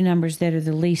the 2 numbers that are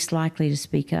the least likely to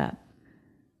speak up.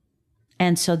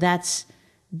 And so that's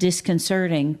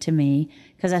disconcerting to me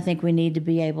because I think we need to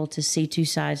be able to see 2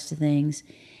 sides to things.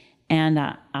 And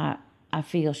I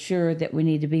feel sure that we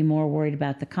need to be more worried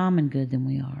about the common good than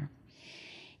we are.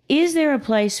 Is there a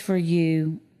place for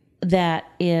you that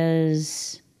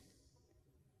is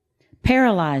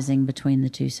paralyzing between the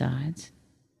 2 sides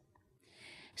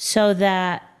so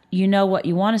that you know what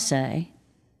you want to say,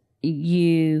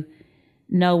 you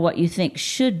know what you think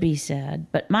should be said?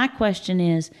 But my question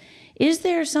is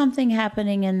there something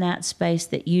happening in that space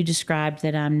that you described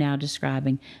that I'm now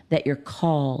describing that you're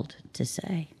called to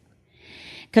say?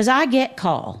 Because I get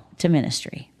call to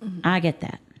ministry. Mm-hmm. I get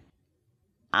that.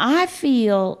 I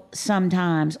feel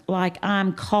sometimes like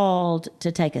I'm called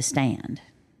to take a stand.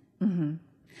 Mm-hmm.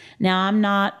 Now, I'm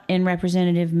not in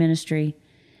representative ministry,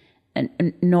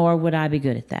 nor would I be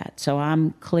good at that. So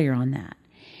I'm clear on that.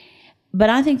 But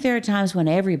I think there are times when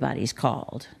everybody's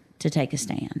called to take a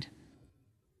stand.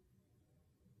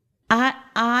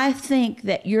 I think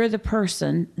that you're the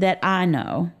person that I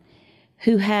know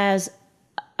who has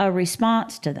a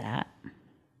response to that,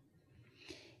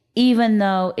 even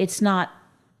though it's not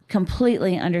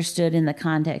completely understood in the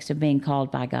context of being called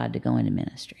by God to go into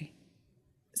ministry.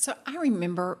 So I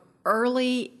remember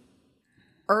early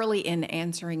early in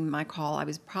answering my call.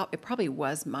 It probably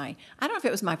was I don't know if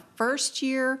it was my first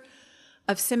year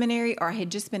of seminary or I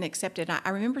had just been accepted. I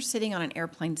remember sitting on an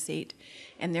airplane seat,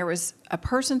 and there was a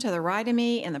person to the right of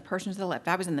me and the person to the left.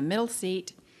 I was in the middle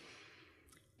seat,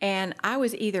 and I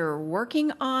was either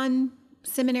working on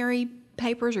seminary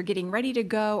papers or getting ready to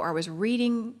go, or I was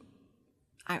reading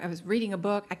a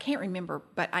book. I can't remember,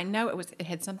 but I know it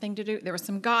had something to do. There was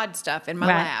some God stuff in my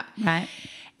lap. Right.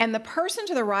 And the person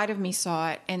to the right of me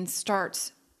saw it and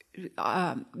starts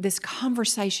this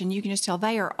conversation. You can just tell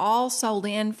they are all sold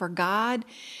in for God.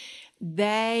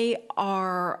 They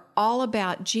are all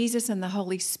about Jesus and the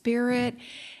Holy Spirit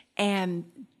and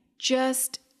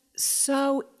just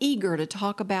so eager to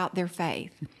talk about their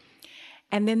faith.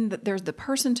 And then there's the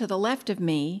person to the left of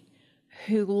me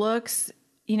who looks,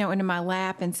 into my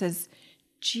lap and says,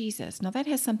 Jesus. Now that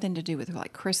has something to do with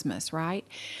like Christmas, right?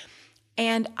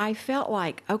 And I felt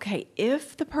like, okay,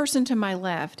 if the person to my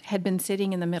left had been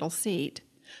sitting in the middle seat,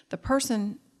 the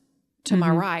person to my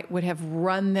right would have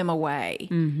run them away.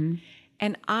 Mm-hmm.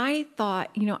 And I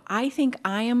thought, I think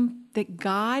that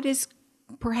God is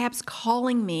perhaps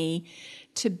calling me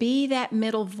to be that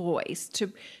middle voice,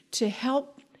 to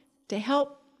help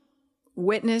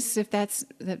witness, if that's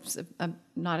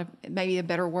maybe a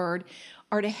better word,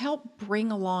 or to help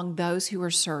bring along those who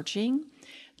are searching,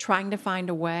 trying to find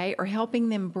a way, or helping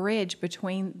them bridge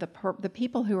between the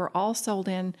people who are all sold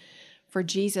in for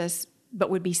Jesus, but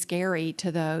would be scary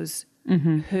to those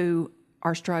who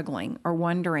are struggling or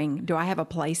wondering, do I have a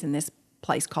place in this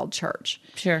place called church?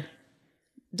 Sure.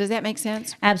 Does that make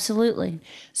sense? Absolutely.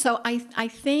 So I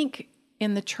think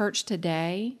in the church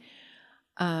today,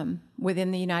 within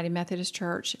the United Methodist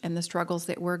Church and the struggles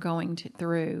that we're going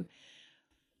through,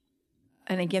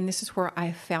 and again, this is where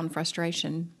I found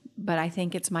frustration, but I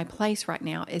think it's my place right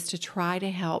now is to try to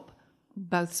help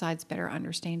both sides better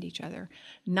understand each other.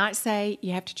 Not say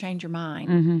you have to change your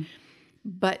mind,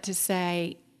 but to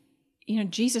say,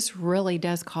 Jesus really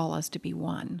does call us to be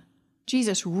one.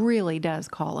 Jesus really does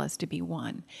call us to be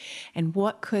one. And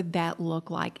what could that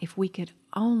look like if we could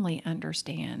only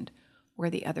understand where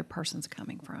the other person's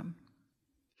coming from?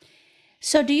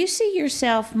 So do you see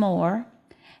yourself more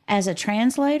as a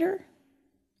translator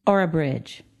or a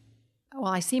bridge?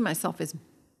 Well, I see myself as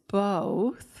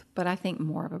both, but I think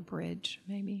more of a bridge,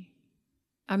 maybe.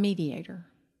 A mediator,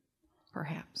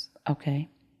 perhaps. Okay.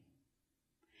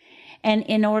 And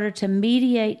in order to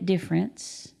mediate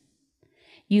difference,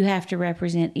 you have to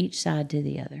represent each side to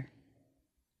the other.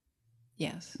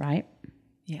 Yes. Right?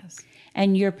 Yes.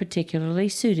 And you're particularly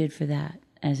suited for that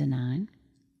as a 9,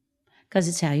 because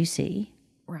it's how you see.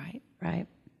 Right. Right.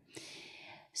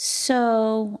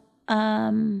 So,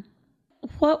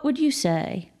 what would you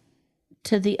say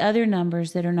to the other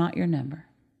numbers that are not your number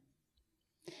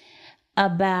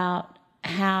about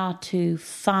how to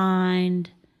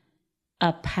find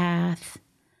a path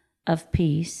of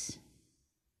peace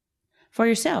for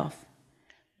yourself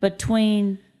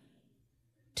between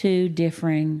two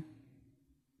differing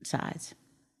sides?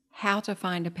 How to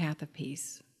find a path of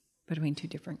peace between two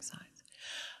different sides.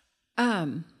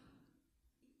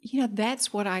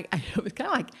 That's what I was kind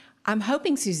of like, I'm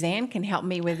hoping Suzanne can help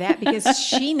me with that because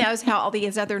she knows how all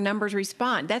these other numbers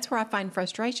respond. That's where I find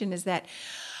frustration, is that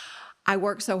I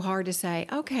work so hard to say,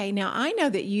 okay, now I know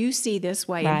that you see this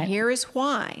way, Right. and here is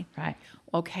why. Right.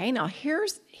 Okay, now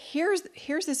here's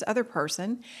this other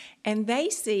person, and they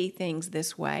see things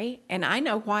this way, and I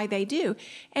know why they do,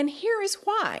 and here is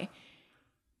why.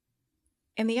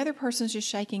 And the other person's just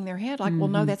shaking their head like, well,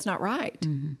 no, that's not right.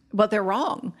 But they're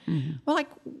wrong.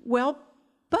 Well,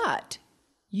 but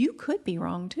you could be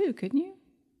wrong too, couldn't you?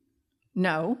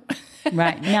 No.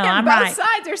 Right. No, and I'm both right.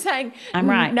 sides are saying, I'm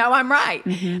right. No, I'm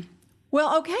right.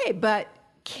 Well, okay, but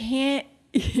can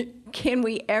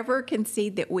we ever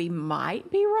concede that we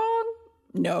might be wrong?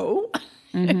 No.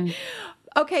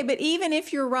 Okay, but even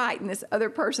if you're right and this other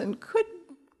person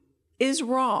is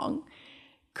wrong,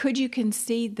 could you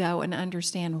concede, though, and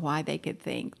understand why they could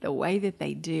think the way that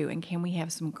they do? And can we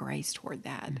have some grace toward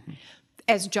that?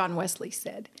 As John Wesley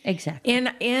said. Exactly.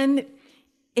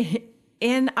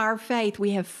 In our faith,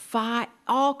 we have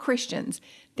all Christians,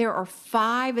 there are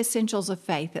 5 essentials of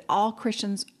faith that all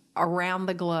Christians around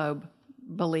the globe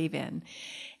believe in.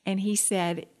 And he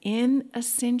said, in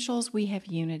essentials, we have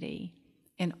unity.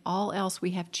 In all else,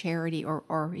 we have charity,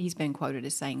 or he's been quoted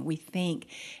as saying, we think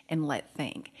and let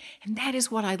think. And that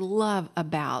is what I love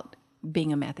about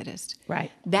being a Methodist.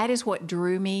 Right. That is what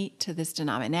drew me to this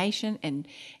denomination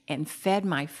and fed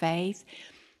my faith,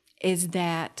 is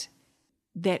that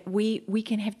we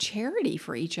can have charity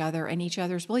for each other and each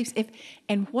other's beliefs.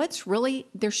 And what's really,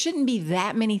 there shouldn't be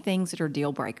that many things that are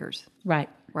deal breakers. Right.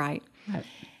 right? Right.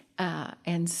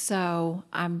 And so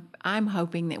I'm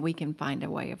hoping that we can find a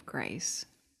way of grace.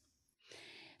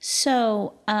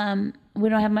 So we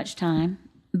don't have much time,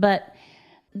 but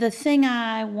the thing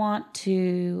I want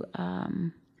to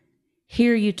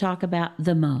hear you talk about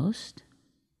the most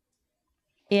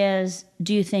is,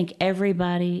 do you think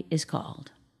everybody is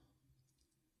called?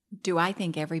 Do I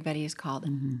think everybody is called?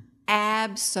 Mm-hmm.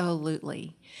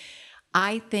 Absolutely.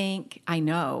 I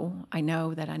know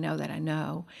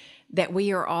that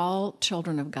we are all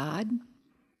children of God,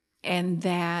 and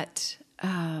that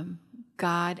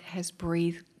God has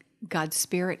breathed God's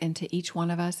Spirit into each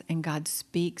one of us, and God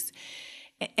speaks.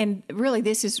 And really,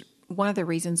 this is one of the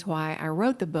reasons why I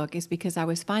wrote the book, is because I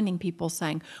was finding people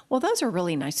saying, well, those are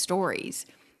really nice stories,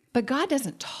 but God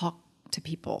doesn't talk to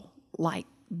people like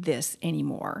this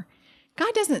anymore.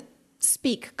 God doesn't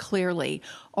speak clearly,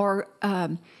 or,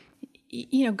 and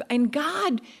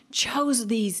God chose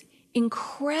these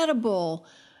incredible,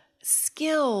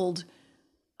 skilled,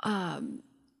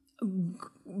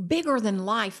 bigger than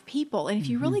life people. And if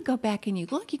you really go back and you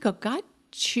look, you go, God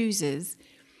chooses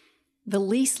the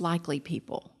least likely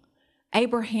people.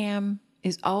 Abraham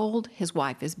is old, his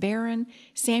wife is barren,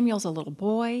 Samuel's a little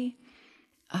boy,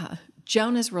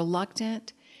 Jonah's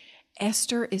reluctant,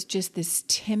 Esther is just this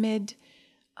timid,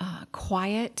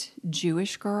 quiet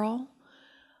Jewish girl.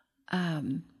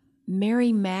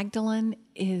 Mary Magdalene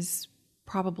is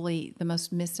probably the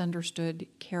most misunderstood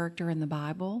character in the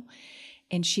Bible,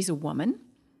 and she's a woman.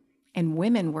 And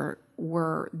women were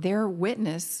their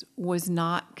witness was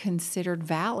not considered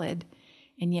valid,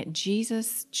 and yet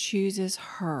Jesus chooses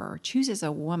her, chooses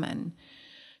a woman,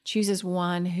 chooses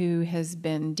one who has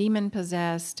been demon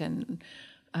possessed, and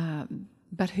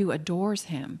but who adores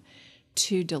him,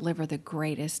 to deliver the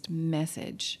greatest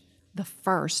message, the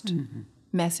first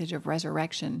message of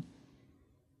resurrection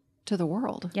to the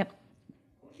world. Yep.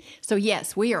 So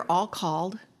yes, we are all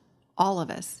called, all of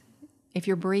us. If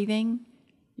you're breathing,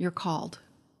 you're called.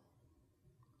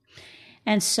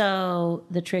 And so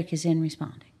the trick is in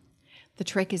responding. The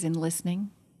trick is in listening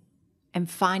and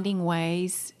finding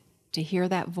ways to hear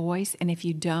that voice. And if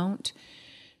you don't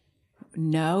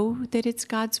know that it's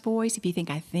God's voice, if you think,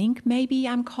 I think maybe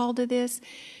I'm called to this,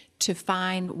 to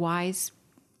find wise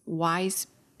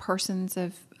persons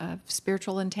of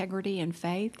spiritual integrity and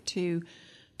faith to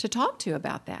talk to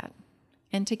about that,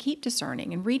 and to keep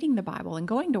discerning and reading the Bible and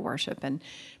going to worship and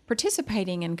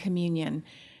participating in communion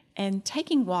and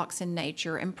taking walks in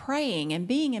nature and praying and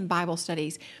being in Bible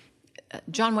studies.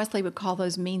 John Wesley would call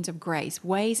those means of grace,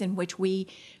 ways in which we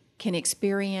can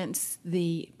experience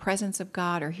the presence of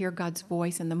God or hear God's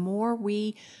voice. And the more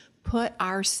we put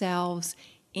ourselves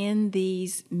in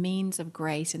these means of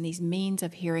grace and these means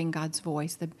of hearing God's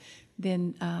voice,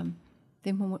 then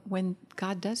when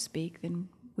God does speak, then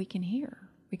we can hear,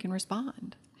 we can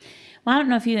respond. Well, I don't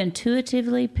know if you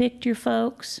intuitively picked your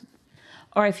folks,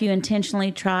 or if you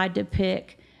intentionally tried to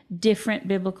pick different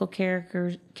biblical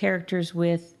characters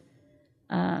with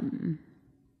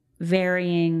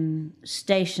varying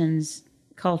stations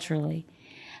culturally.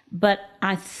 But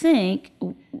I think,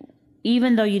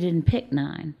 even though you didn't pick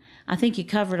 9, I think you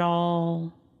covered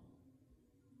all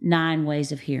 9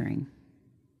 ways of hearing.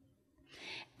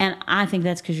 And I think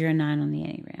that's because you're a 9 on the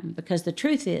Enneagram. Because the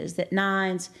truth is that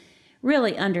 9s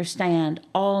really understand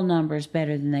all numbers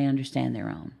better than they understand their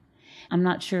own. I'm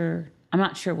not sure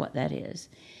what that is.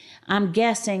 I'm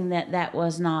guessing that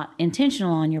was not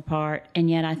intentional on your part, and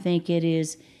yet I think it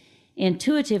is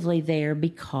intuitively there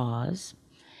because,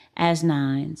 as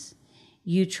 9s,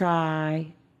 you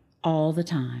try all the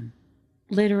time,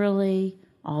 literally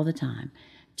all the time,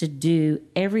 to do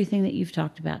everything that you've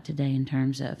talked about today in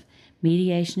terms of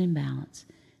mediation and balance,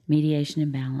 mediation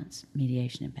and balance,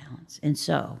 mediation and balance. And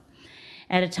so,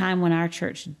 at a time when our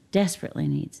church desperately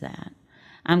needs that,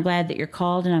 I'm glad that you're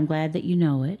called, and I'm glad that you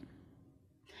know it.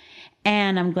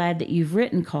 And I'm glad that you've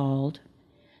written Called,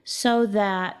 so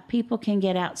that people can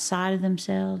get outside of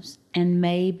themselves and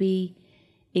maybe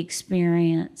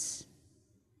experience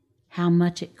how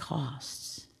much it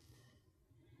costs,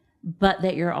 but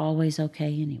that you're always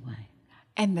okay anyway.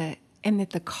 And that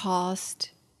the cost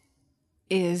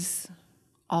is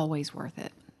always worth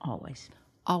it.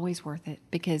 Always worth it.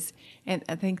 Because, and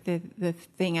I think the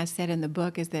thing I said in the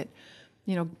book is that,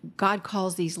 God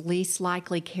calls these least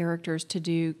likely characters to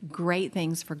do great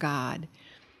things for God,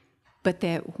 but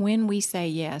that when we say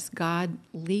yes, God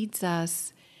leads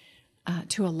us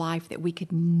to a life that we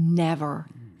could never,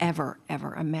 ever,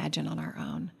 ever imagine on our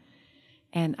own.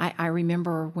 And I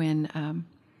remember when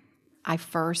I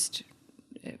first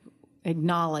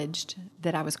acknowledged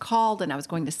that I was called and I was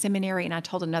going to seminary. And I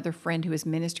told another friend who was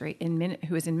in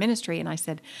ministry, and I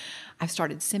said, I've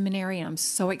started seminary and I'm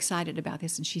so excited about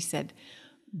this. And she said,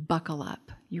 buckle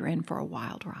up. You're in for a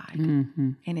wild ride.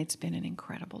 And it's been an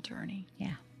incredible journey.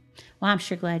 Yeah. Well, I'm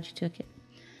sure glad you took it.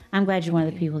 I'm glad you're one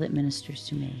of the people that ministers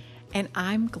to me. And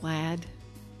I'm glad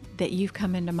that you've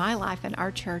come into my life and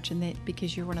our church, and that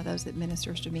because you're one of those that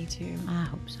ministers to me too. I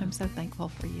hope so. I'm so thankful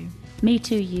for you. Me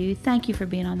too, you. Thank you for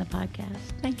being on the podcast.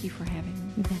 Thank you for having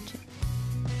me. You betcha.